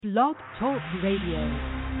Blog Talk Radio.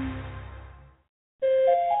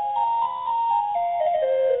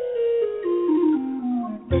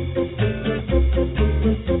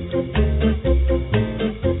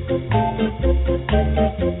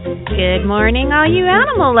 Good morning, all you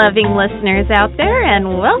animal-loving listeners out there,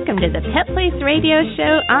 and welcome to the Pet Place Radio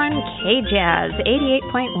Show on KJAZZ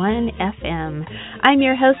 88.1 FM. I'm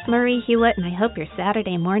your host, Marie Hewitt, and I hope your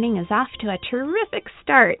Saturday morning is off to a terrific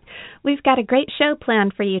start. We've got a great show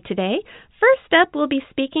planned for you today. First up, we'll be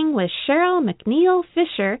speaking with Cheryl McNeil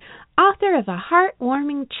Fisher, author of a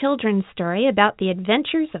heartwarming children's story about the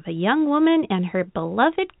adventures of a young woman and her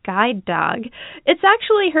beloved guide dog. It's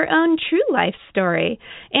actually her own true life story.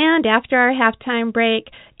 And after our halftime break,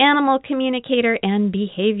 animal communicator and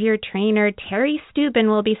behavior trainer Terri Stuben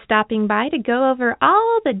will be stopping by to go over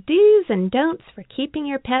all the do's and don'ts for keeping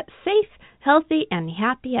your pet safe, healthy, and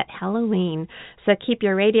happy at Halloween. So keep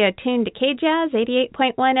your radio tuned to KJAZZ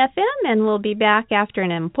 88.1 FM, and we'll be back after an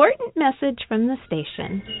important message from the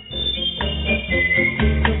station.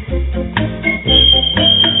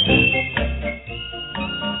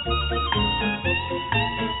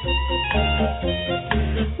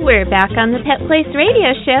 We're back on the Pet Place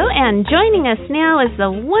Radio Show, and joining us now is the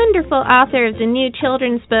wonderful author of the new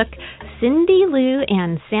children's book, Cindy Lou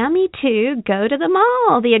and Sammy Too Go to the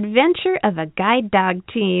Mall, The Adventure of a Guide Dog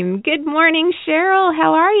Team. Good morning, Cheryl.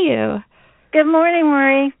 How are you? Good morning,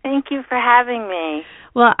 Marie. Thank you for having me.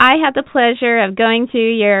 Well, I had the pleasure of going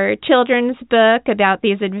through your children's book about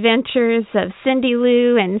these adventures of Cindy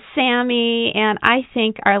Lou and Sammy, and I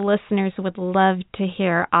think our listeners would love to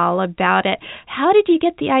hear all about it. How did you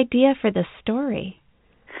get the idea for this story?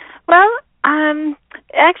 Well,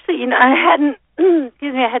 actually, I had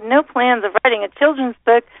no plans of writing a children's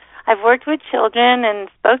book. I've worked with children and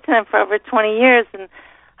spoke to them for over 20 years, and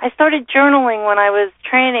I started journaling when I was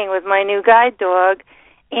training with my new guide dog,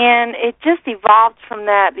 and it just evolved from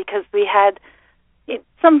that because we had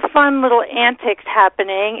some fun little antics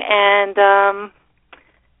happening, and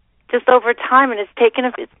just over time, and it's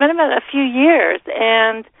been about a few years,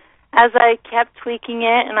 and as I kept tweaking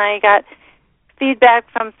it, and I got feedback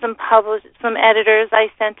from some editors I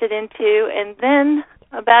sent it into, and then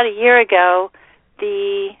about a year ago,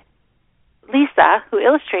 Lisa, who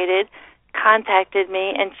illustrated, contacted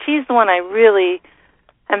me, and she's the one I really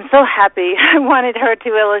am so happy I wanted her to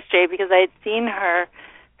illustrate because I had seen her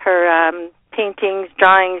paintings,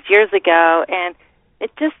 drawings years ago, and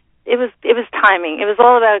it was timing. It was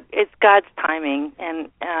all about it's God's timing, and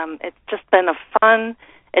it's just been a fun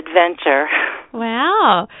adventure.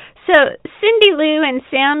 Wow. So Cindy Lou and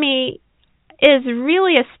Sammy is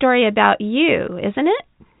really a story about you, isn't it?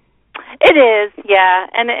 It is, yeah.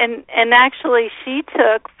 And actually she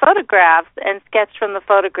took photographs and sketched from the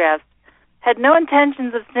photographs. Had no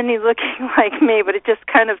intentions of Cindy looking like me, but it just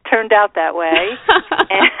kind of turned out that way.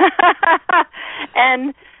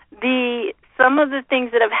 and some of the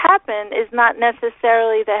things that have happened is not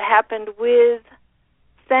necessarily that happened with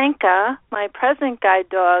Sanka, my present guide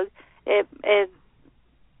dog.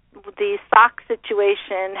 The sock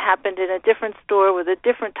situation happened in a different store with a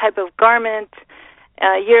different type of garment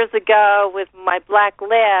years ago with my black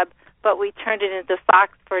lab, but we turned it into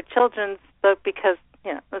socks for a children's book because,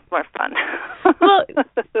 it was more fun. Well,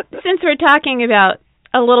 since we're talking about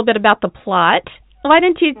a little bit about the plot, why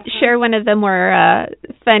don't you share one of the more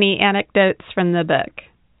funny anecdotes from the book?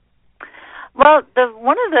 Well,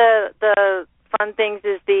 one of the fun things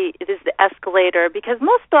is the escalator, because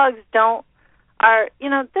most dogs they'll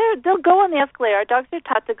go on the escalator. Our dogs are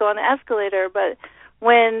taught to go on the escalator, but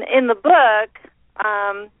when in the book,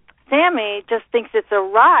 Sammy just thinks it's a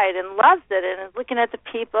ride and loves it and is looking at the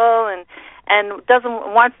people and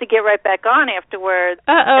wants to get right back on afterwards.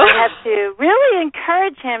 Uh-oh. And we had to really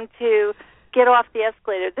encourage him to get off the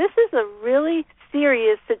escalator. This is a really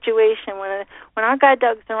serious situation when our guide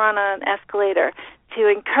dogs are on an escalator, to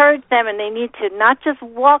encourage them, and they need to not just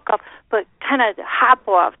walk off, but kind of hop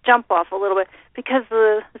off, jump off a little bit, because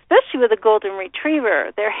especially with a golden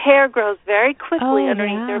retriever, their hair grows very quickly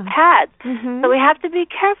underneath their pads. Mm-hmm. So we have to be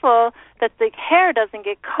careful that the hair doesn't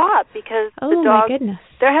get caught, because the dog. My goodness.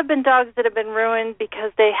 There have been dogs that have been ruined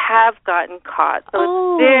because they have gotten caught. So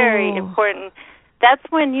it's very important. That's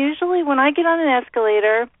when when I get on an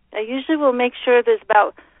escalator, I usually will make sure there's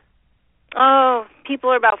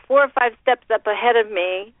people are about 4 or 5 steps up ahead of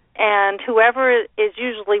me, and whoever is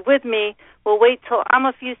usually with me will wait till I'm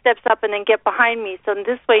a few steps up and then get behind me. So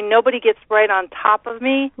this way nobody gets right on top of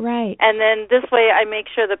me. Right. And then this way I make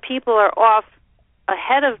sure the people are off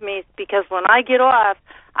ahead of me, because when I get off,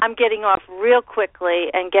 I'm getting off real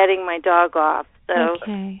quickly and getting my dog off. So,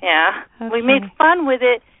 okay. yeah. Okay. We made fun with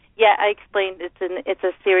it Yeah, I explained it's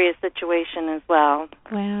a serious situation as well.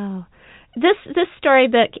 Wow. This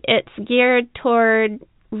storybook, it's geared toward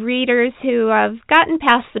readers who have gotten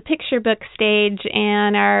past the picture book stage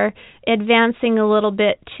and are advancing a little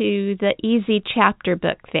bit to the easy chapter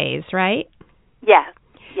book phase, right? Yes,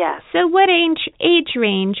 yes. So what age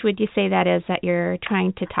range would you say that is that you're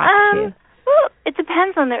trying to talk to? Well, it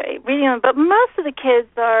depends on the reading, but most of the kids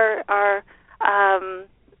are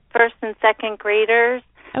first and second graders.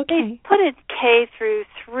 Okay. They put it K through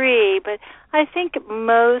 3, but I think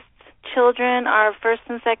most children are first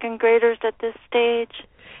and second graders at this stage.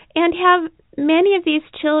 And have many of these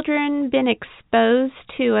children been exposed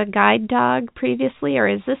to a guide dog previously, or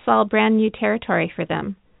is this all brand new territory for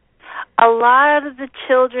them? A lot of the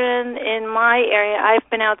children in my area, I've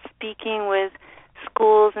been out speaking with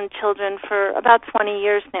schools and children for about 20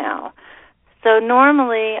 years now. So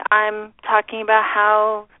normally I'm talking about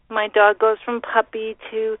how my dog goes from puppy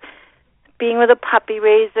to being with a puppy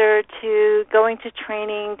raiser to going to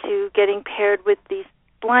training to getting paired with the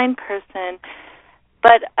blind person.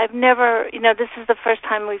 But I've never, this is the first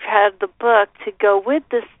time we've had the book to go with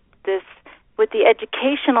this with the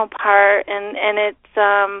educational part, and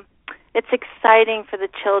it's exciting for the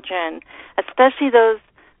children, especially those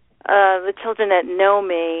the children that know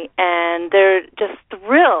me, and they're just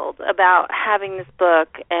thrilled about having this book.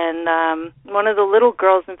 And one of the little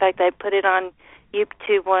girls, in fact, I put it on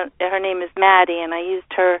YouTube. Her name is Maddie, and I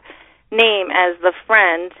used her name as the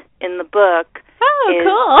friend in the book. Oh,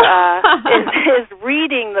 cool! is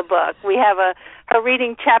reading the book. We have her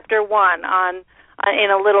reading chapter 1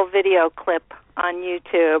 in a little video clip on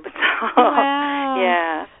YouTube. So, wow.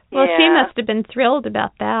 Yeah. Well, she must have been thrilled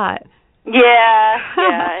about that. Yeah.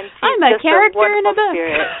 And she's I'm a just character in a book.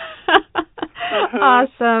 Mm-hmm.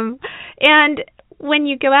 Awesome. And when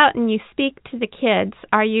you go out and you speak to the kids,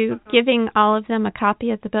 are you giving all of them a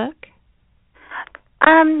copy of the book?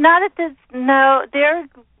 Not at this. No,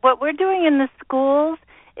 what we're doing in the schools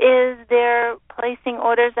is they're placing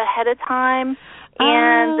orders ahead of time,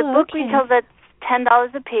 and the book retails at $10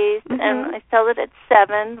 a piece, and I sell it at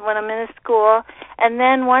 $7 when I'm in a school. And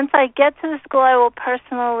then once I get to the school, I will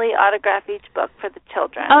personally autograph each book for the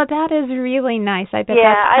children. Oh, that is really nice. I bet that's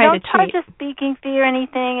quite a treat. I don't charge a speaking fee or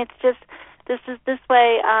anything. It's just this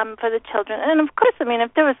way for the children. And of course, I mean,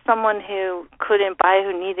 if there was someone who couldn't buy,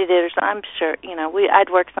 who needed it, or something, I'm sure I'd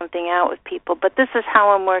work something out with people. But this is how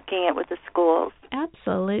I'm working it with the schools.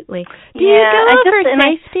 Absolutely. Do you go over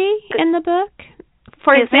safety in the book?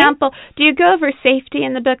 For example, do you go over safety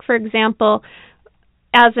in the book, for example,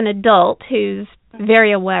 as an adult who's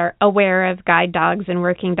very aware of guide dogs and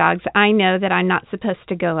working dogs? I know that I'm not supposed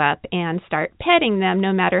to go up and start petting them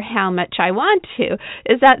no matter how much I want to.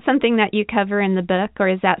 Is that something that you cover in the book, or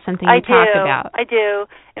is that something you talk about? I do.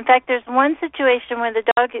 In fact, there's one situation where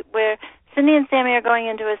Cindy and Sammy are going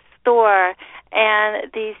into a store,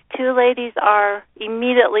 and these two ladies are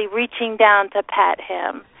immediately reaching down to pet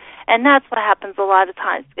him. And that's what happens a lot of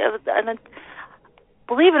times. And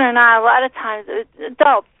believe it or not, a lot of times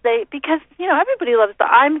adults, because everybody loves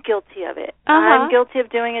dogs. I'm guilty of it. I'm guilty of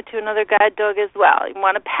doing it to another guide dog as well. You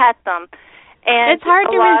want to pet them, and it's hard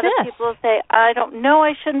to resist. A lot of people say, "I don't know,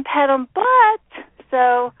 I shouldn't pet them," but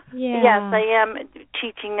yes, I am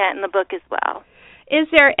teaching that in the book as well. Is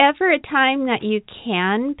there ever a time that you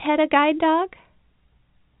can pet a guide dog?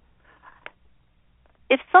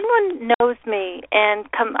 If someone knows me and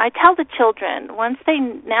I tell the children,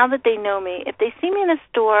 now that they know me, if they see me in a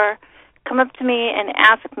store, come up to me and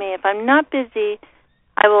ask me. If I'm not busy,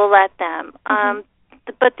 I will let them.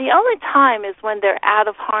 But the only time is when they're out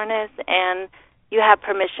of harness and you have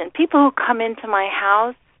permission. People who come into my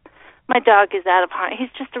house, my dog is out of harness.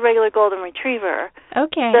 He's just a regular golden retriever.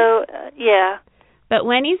 Okay. So, yeah. But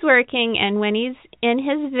when he's working and when he's in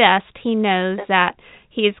his vest, he knows that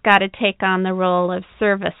he's got to take on the role of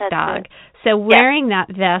service dog. So wearing that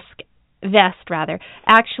vest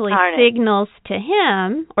actually signals to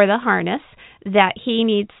him, or the harness, that he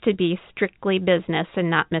needs to be strictly business and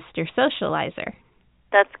not Mr. Socializer.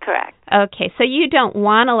 That's correct. Okay, so you don't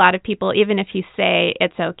want a lot of people, even if you say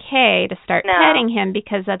it's okay, to start petting him,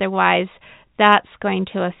 because otherwise that's going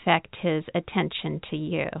to affect his attention to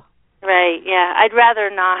you. Right, yeah. I'd rather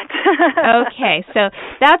not. Okay, so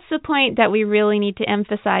that's the point that we really need to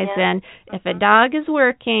emphasize then. If a dog is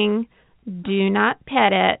working, do not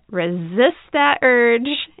pet it. Resist that urge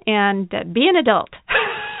and be an adult.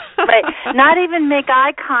 Right. Not even make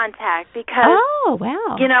eye contact, because,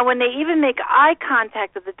 when they even make eye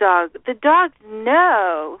contact with the dogs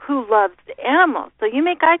know who loves animals. So you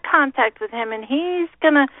make eye contact with him, and he's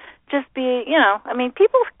going to just be,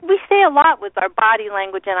 we say a lot with our body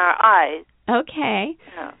language and our eyes. Okay.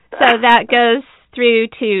 No. So that goes through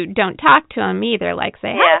to don't talk to them either, like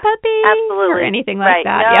say, hi, puppy, absolutely. or anything like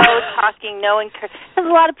that. No talking, no encouragement. Because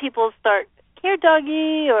a lot of people start, here,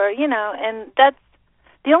 doggy, or, and that's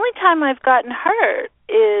the only time I've gotten hurt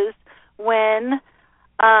is when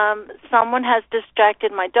someone has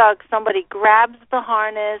distracted my dog. Somebody grabs the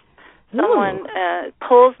harness, someone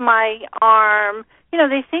pulls my arm.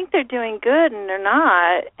 They think they're doing good and they're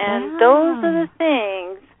not. And those are the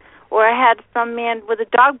things. Or I had some man with a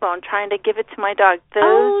dog bone trying to give it to my dog.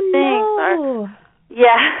 Those things are,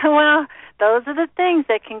 well, those are the things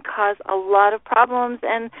that can cause a lot of problems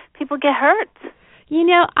and people get hurt.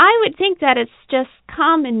 I would think that it's just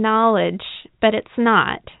common knowledge, but it's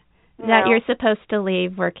not, that you're supposed to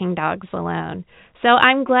leave working dogs alone. So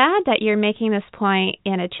I'm glad that you're making this point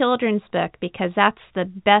in a children's book, because that's the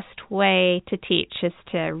best way to teach, is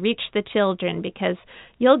to reach the children, because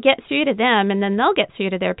you'll get through to them and then they'll get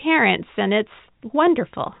through to their parents, and it's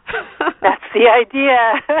wonderful. That's the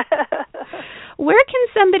idea. Where can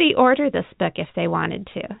somebody order this book if they wanted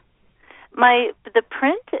to? The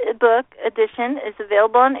print book edition is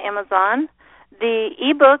available on Amazon. The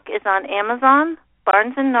ebook is on Amazon,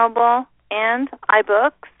 Barnes & Noble, and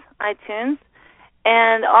iBooks, iTunes.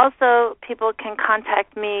 And also, people can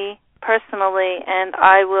contact me personally, and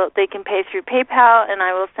they can pay through PayPal, and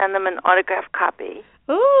I will send them an autographed copy.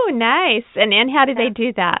 Ooh, nice. And how do they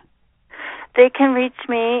do that? They can reach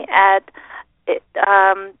me at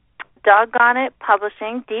Doggone It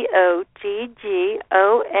Publishing,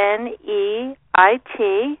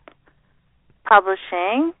 DOGGONEIT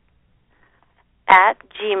Publishing at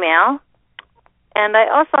Gmail. And I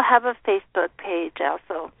also have a Facebook page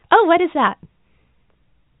also. Oh, what is that?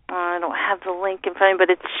 I don't have the link in front of me,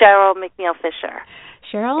 but it's Cheryl McNeil Fisher.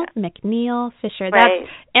 Cheryl McNeil Fisher. Right.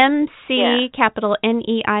 That's MC, capital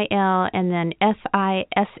Neil, and then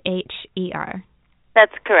Fisher.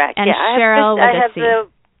 That's correct. And Cheryl with a C. I have the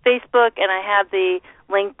Facebook, and I have the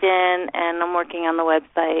LinkedIn, and I'm working on the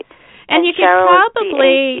website. And you could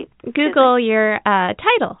probably Google your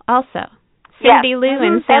title also. Cindy Lou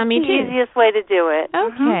and Sammy too. That's the easiest way to do it.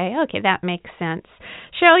 Okay, that makes sense.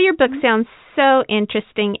 Cheryl, your book sounds so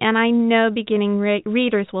interesting, and I know beginning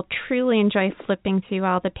readers will truly enjoy flipping through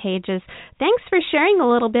all the pages. Thanks for sharing a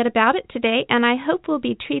little bit about it today, and I hope we'll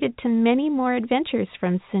be treated to many more adventures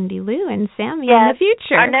from Cindy Lou and Sammy in the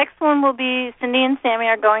future. Our next one will be Cindy and Sammy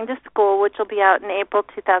Are Going to School, which will be out in April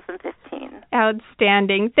 2015.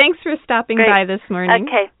 Outstanding. Thanks for stopping by this morning.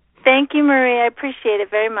 Okay. Thank you, Marie. I appreciate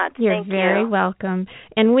it very much. You're very welcome.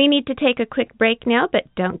 And we need to take a quick break now, but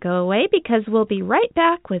don't go away, because we'll be right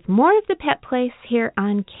back with more of The Pet Place here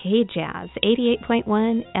on KJAZZ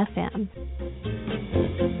 88.1 FM.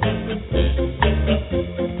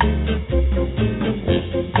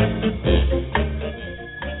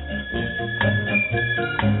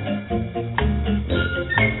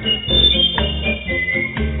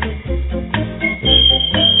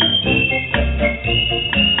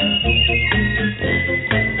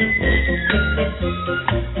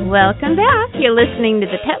 Welcome back. You're listening to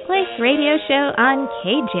the Pet Place Radio Show on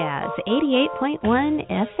KJAZZ 88.1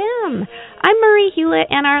 FM. I'm Marie Hewlett,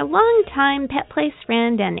 and our longtime Pet Place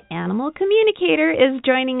friend and animal communicator is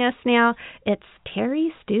joining us now. It's Terri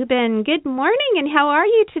Stuben. Good morning, and how are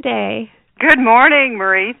you today? Good morning,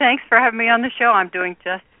 Marie. Thanks for having me on the show. I'm doing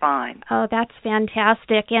just fine. Oh, that's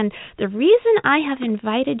fantastic. And the reason I have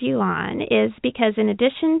invited you on is because in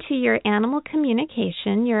addition to your animal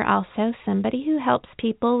communication, you're also somebody who helps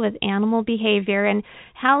people with animal behavior. And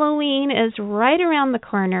Halloween is right around the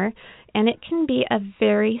corner, and it can be a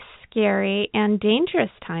very scary and dangerous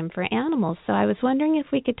time for animals. So I was wondering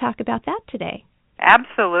if we could talk about that today.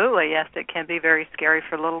 Absolutely, yes. It can be very scary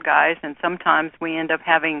for little guys, and sometimes we end up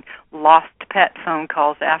having lost pet phone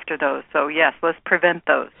calls after those. So, yes, let's prevent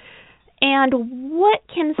those. And what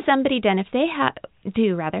can somebody do if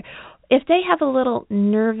they have a little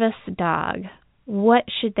nervous dog? What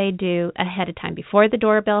should they do ahead of time before the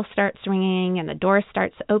doorbell starts ringing and the door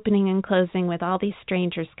starts opening and closing with all these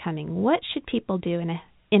strangers coming? What should people do in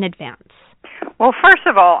advance? Well, first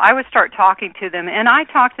of all, I would start talking to them, and I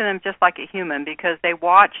talk to them just like a human, because they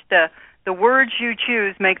watch the words you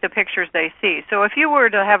choose make the pictures they see. So if you were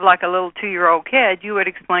to have like a little 2-year-old kid, you would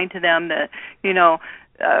explain to them that,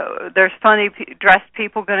 there's funny dressed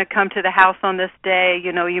people going to come to the house on this day.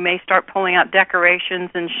 You may start pulling out decorations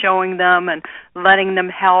and showing them and letting them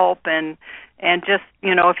help, and just,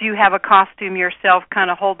 if you have a costume yourself, kind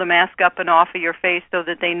of hold the mask up and off of your face so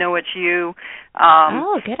that they know it's you.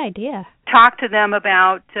 Good idea. Talk to them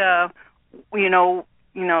about,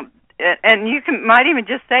 and you might even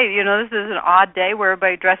just say, this is an odd day where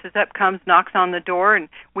everybody dresses up, comes, knocks on the door, and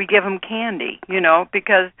we give them candy,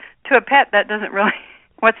 because to a pet that doesn't really,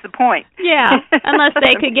 what's the point? Yeah, unless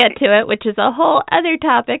they could get to it, which is a whole other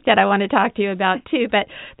topic that I want to talk to you about too. But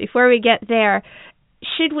before we get there,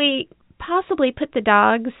 should we possibly put the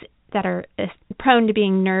dogs that are prone to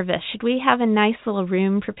being nervous, should we have a nice little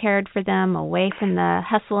room prepared for them away from the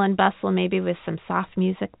hustle and bustle, maybe with some soft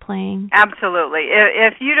music playing? Absolutely.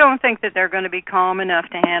 If you don't think that they're going to be calm enough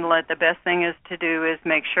to handle it, the best thing is to do is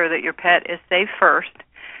make sure that your pet is safe first,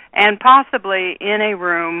 and possibly in a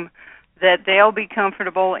room that they'll be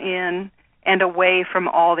comfortable in and away from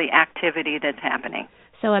all the activity that's happening.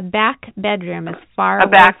 So a back bedroom is far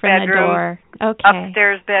away from the door. Okay.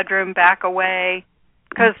 Upstairs bedroom, back away.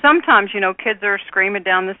 Because sometimes, kids are screaming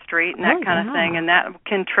down the street and that kind of thing, and that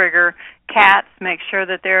can trigger cats. Make sure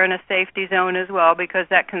that they're in a safety zone as well, because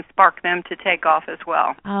that can spark them to take off as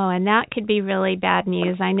well. Oh, and that could be really bad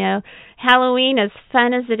news. I know Halloween, as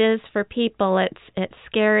fun as it is for people, it's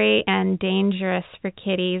scary and dangerous for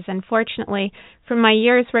kitties. Unfortunately, from my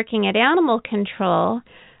years working at animal control,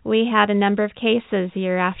 we had a number of cases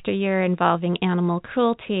year after year involving animal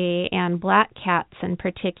cruelty and black cats in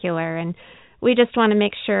particular, and we just want to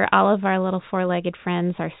make sure all of our little four-legged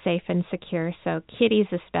friends are safe and secure, so kitties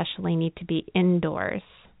especially need to be indoors.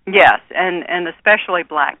 Yes, and especially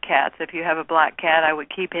black cats. If you have a black cat, I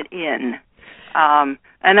would keep it in. And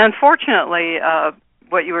unfortunately,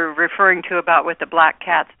 what you were referring to about with the black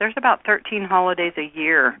cats, there's about 13 holidays a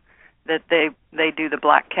year that they do the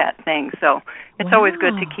black cat thing. So it's always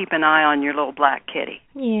good to keep an eye on your little black kitty.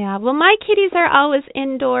 Yeah, well, my kitties are always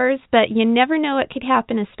indoors, but you never know what could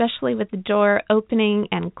happen, especially with the door opening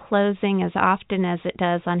and closing as often as it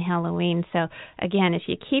does on Halloween. So, again, if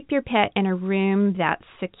you keep your pet in a room that's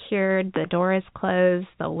secured, the door is closed,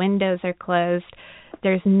 the windows are closed,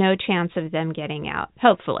 there's no chance of them getting out,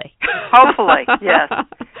 hopefully. Hopefully, yes.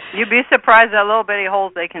 You'd be surprised at little bitty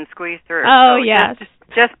holes they can squeeze through. Oh, so yes.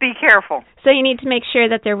 Just be careful. So you need to make sure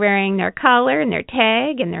that they're wearing their collar and their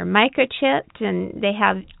tag and they're microchipped and they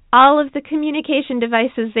have all of the communication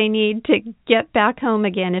devices they need to get back home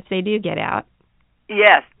again if they do get out.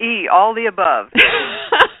 Yes, all the above.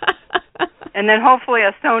 And then hopefully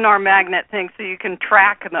a sonar magnet thing so you can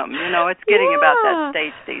track them. It's getting about that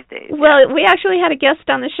stage these days. Well, we actually had a guest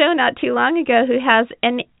on the show not too long ago who has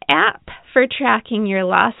an app for tracking your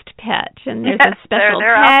lost pet. And there's a special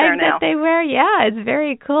tag that they wear. Yeah, it's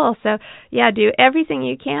very cool. So, yeah, do everything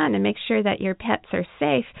you can to make sure that your pets are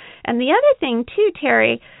safe. And the other thing, too,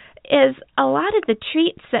 Terri, is a lot of the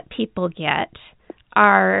treats that people get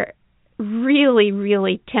are really,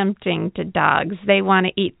 really tempting to dogs. They want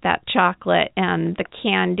to eat that chocolate and the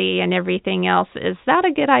candy and everything else. Is that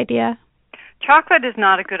a good idea? Chocolate is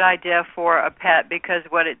not a good idea for a pet because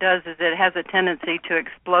what it does is it has a tendency to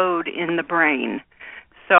explode in the brain.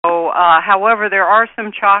 So, however, there are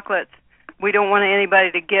some chocolates. We don't want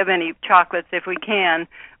anybody to give any chocolates if we can,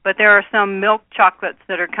 but there are some milk chocolates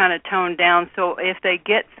that are kind of toned down. So if they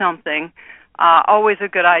get something, always a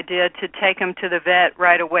good idea to take them to the vet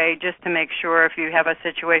right away just to make sure if you have a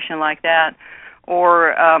situation like that,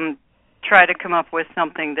 or try to come up with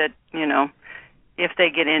something that, if they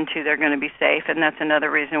get into, they're going to be safe. And that's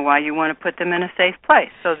another reason why you want to put them in a safe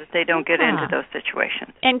place so that they don't get into those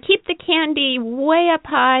situations. And keep the candy way up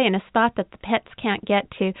high in a spot that the pets can't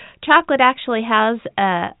get to. Chocolate actually has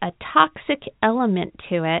a toxic element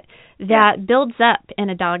to it that builds up in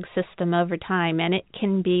a dog's system over time, and it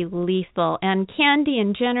can be lethal. And candy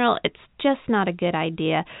in general, it's just not a good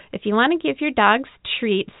idea. If you want to give your dogs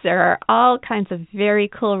treats, there are all kinds of very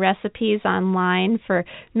cool recipes online for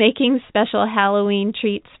making special Halloween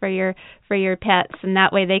treats for your pets, and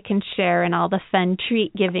that way they can share in all the fun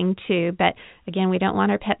treat giving too. But again, we don't want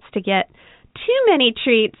our pets to get too many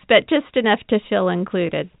treats, but just enough to feel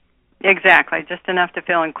included. Exactly, just enough to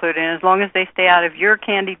feel included. And as long as they stay out of your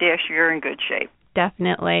candy dish, you're in good shape.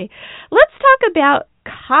 Definitely. Let's talk about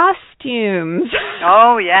costumes.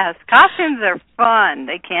 Oh, yes. Costumes are fun.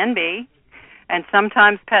 They can be. And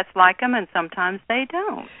sometimes pets like them and sometimes they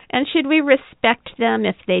don't. And should we respect them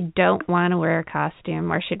if they don't want to wear a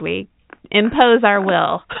costume, or should we impose our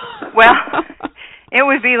will? Well, it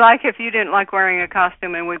would be like if you didn't like wearing a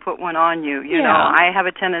costume and we put one on you. You know, I have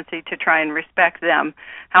a tendency to try and respect them.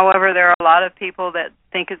 However, there are a lot of people that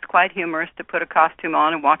think it's quite humorous to put a costume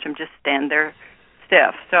on and watch them just stand there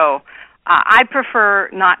stiff. So I prefer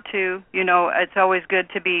not to. You know, it's always good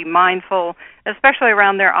to be mindful, especially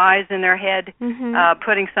around their eyes and their head,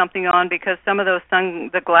 putting something on, because some of those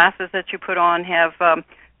the glasses that you put on have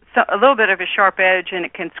a little bit of a sharp edge, and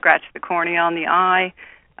it can scratch the cornea on the eye.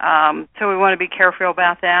 So we want to be careful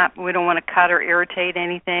about that. We don't want to cut or irritate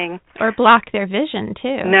anything. Or block their vision,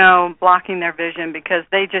 too. No, blocking their vision, because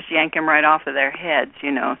they just yank them right off of their heads,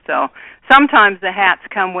 So sometimes the hats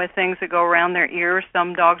come with things that go around their ears.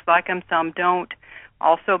 Some dogs like them, some don't.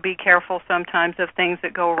 Also be careful sometimes of things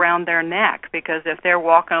that go around their neck, because if they're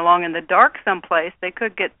walking along in the dark someplace, they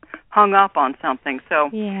could get hung up on something. So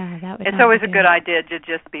it's always a good idea to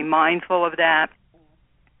just be mindful of that.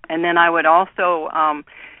 And then I would also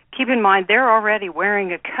keep in mind they're already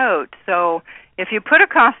wearing a coat. So if you put a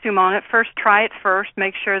costume on it, try it first.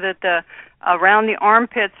 Make sure that the around the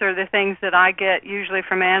armpits are the things that I get usually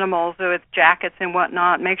from animals with jackets and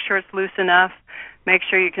whatnot. Make sure it's loose enough. Make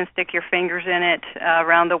sure you can stick your fingers in it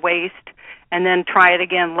around the waist, and then try it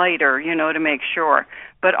again later, to make sure.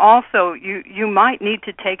 But also, you might need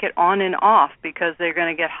to take it on and off because they're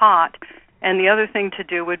going to get hot. And the other thing to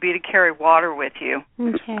do would be to carry water with you,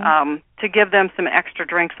 to give them some extra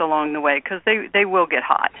drinks along the way, because they will get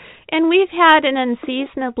hot. And we've had an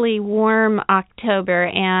unseasonably warm October,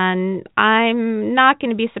 and I'm not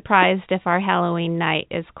going to be surprised if our Halloween night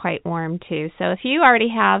is quite warm, too. So if you already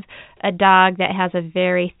have a dog that has a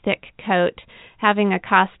very thick coat, having a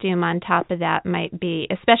costume on top of that might be,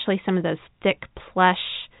 especially some of those thick plush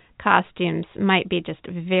costumes, might be just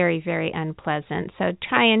very, very unpleasant. So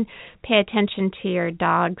try and pay attention to your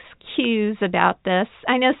dog's cues about this.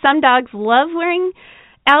 I know some dogs love wearing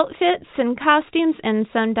outfits and costumes, and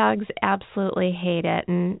some dogs absolutely hate it.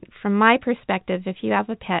 And from my perspective, if you have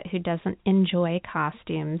a pet who doesn't enjoy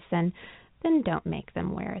costumes, then don't make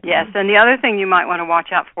them wear them. Yes, and the other thing you might want to watch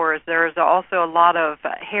out for is there's also a lot of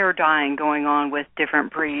hair dyeing going on with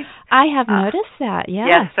different breeds. I have noticed that, yes.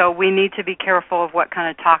 Yes, so we need to be careful of what kind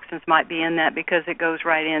of toxins might be in that, because it goes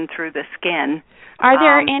right in through the skin. Are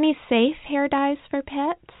there any safe hair dyes for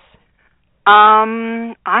pets?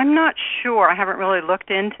 I'm not sure. I haven't really looked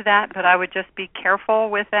into that, but I would just be careful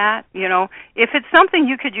with that. If it's something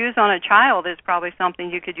you could use on a child, it's probably something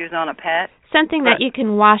you could use on a pet. Something that you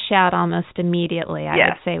can wash out almost immediately, I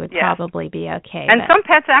would say would probably be okay. And some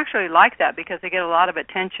pets actually like that because they get a lot of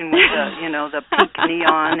attention with the pink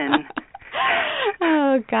neon and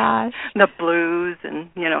oh gosh, the blues, and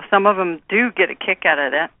some of them do get a kick out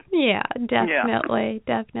of that. Yeah, definitely.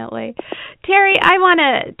 Terri, I want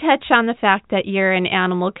to touch on the fact that you're an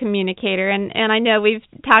animal communicator, and I know we've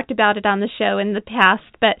talked about it on the show in the past,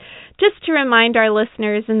 but just to remind our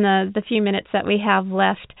listeners in the few minutes that we have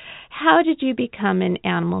left, how did you become an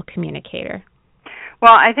animal communicator?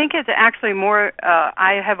 Well, I think it's actually more,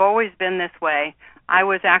 I have always been this way. I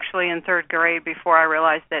was actually in third grade before I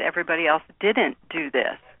realized that everybody else didn't do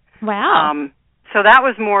this. Wow. So that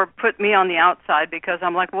was more put me on the outside, because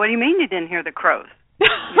I'm like, what do you mean you didn't hear the crows?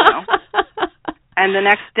 And the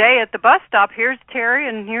next day at the bus stop, here's Terri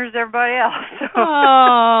and here's everybody else.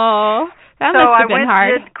 Oh, that must have been hard. So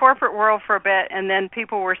I went to the corporate world for a bit, and then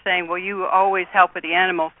people were saying, well, you always help with the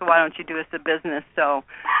animals, so why don't you do this as a business? So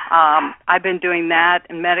I've been doing that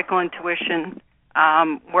and medical intuition,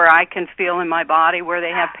 where I can feel in my body where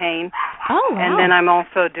they have pain. Oh, wow. And then I'm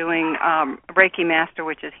also doing Reiki Master,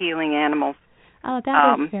 which is healing animals. Oh,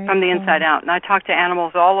 that is very from the inside out. And I talk to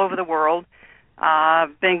animals all over the world.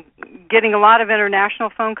 I've been getting a lot of international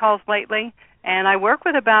phone calls lately, and I work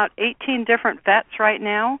with about 18 different vets right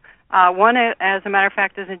now. One, as a matter of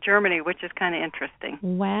fact, is in Germany, which is kind of interesting.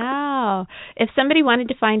 Wow. If somebody wanted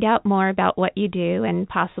to find out more about what you do and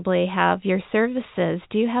possibly have your services,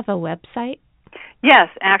 do you have a website? Yes,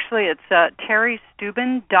 actually, it's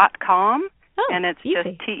terristuben.com, and it's easy.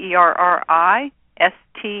 just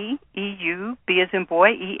TerriSteu, B as in boy,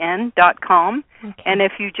 EN.com. Okay. And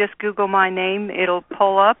if you just Google my name, it'll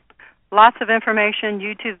pull up lots of information,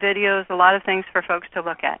 YouTube videos, a lot of things for folks to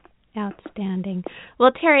look at. Outstanding.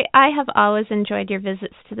 Well, Terri, I have always enjoyed your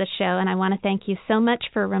visits to the show, and I want to thank you so much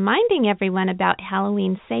for reminding everyone about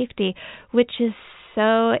Halloween safety, which is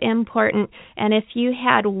so important. And if you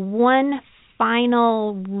had one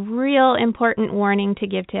final, real important warning to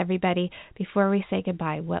give to everybody before we say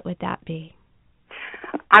goodbye, what would that be?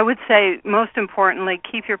 I would say, most importantly,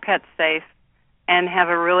 keep your pets safe and have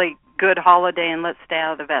a really good holiday, and let's stay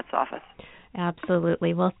out of the vet's office.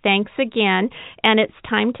 Absolutely. Well, thanks again. And it's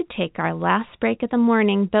time to take our last break of the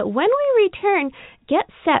morning. But when we return, get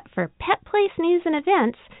set for Pet Place News and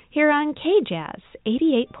Events here on KJAZZ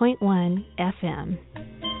 88.1 FM.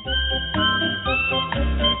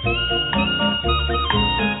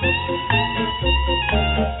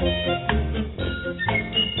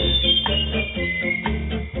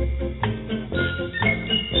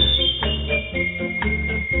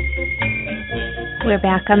 we're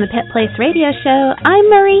back on the Pet Place Radio Show. I'm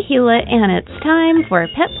Marie Hewlett, and it's time for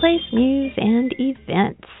Pet Place News and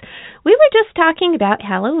Events. We were just talking about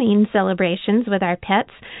Halloween celebrations with our pets,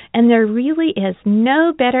 and there really is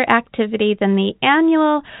no better activity than the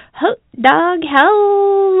annual Hot Dog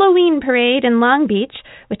Halloween Parade in Long Beach,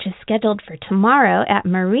 which is scheduled for tomorrow at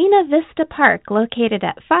Marina Vista Park, located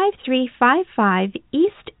at 5355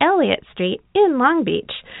 East Elliott Street in Long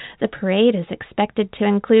Beach. The parade is expected to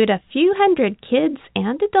include a few hundred kids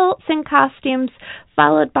and adults in costumes,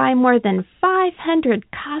 followed by more than 500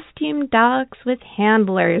 costume dogs with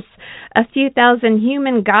handlers. A few thousand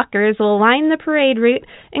human gawkers will line the parade route,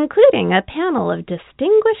 including a panel of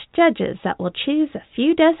distinguished judges that will choose a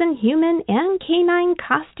few dozen human and canine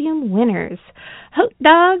costume winners. Hot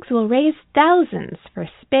Dogs will raise thousands for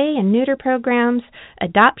spay and neuter programs,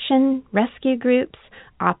 adoption, rescue groups,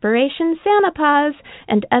 Operation Santa Paws,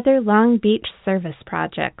 and other Long Beach service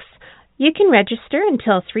projects. You can register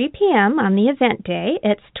until 3 p.m. on the event day.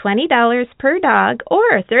 It's $20 per dog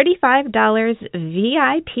or $35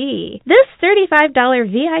 VIP. This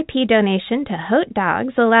 $35 VIP donation to Hot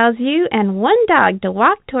Dogs allows you and one dog to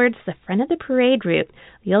walk towards the front of the parade route.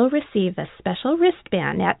 You'll receive a special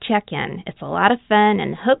wristband at check-in. It's a lot of fun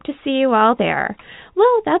and hope to see you all there.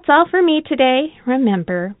 Well, that's all for me today.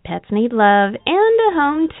 Remember, pets need love and a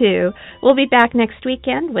home, too. We'll be back next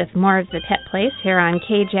weekend with more of the Pet Place here on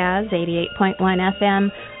KJAZZ 88.1 FM.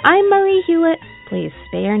 I'm Marie Hewlett. Please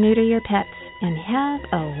spay or neuter your pets and have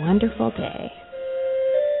a wonderful day.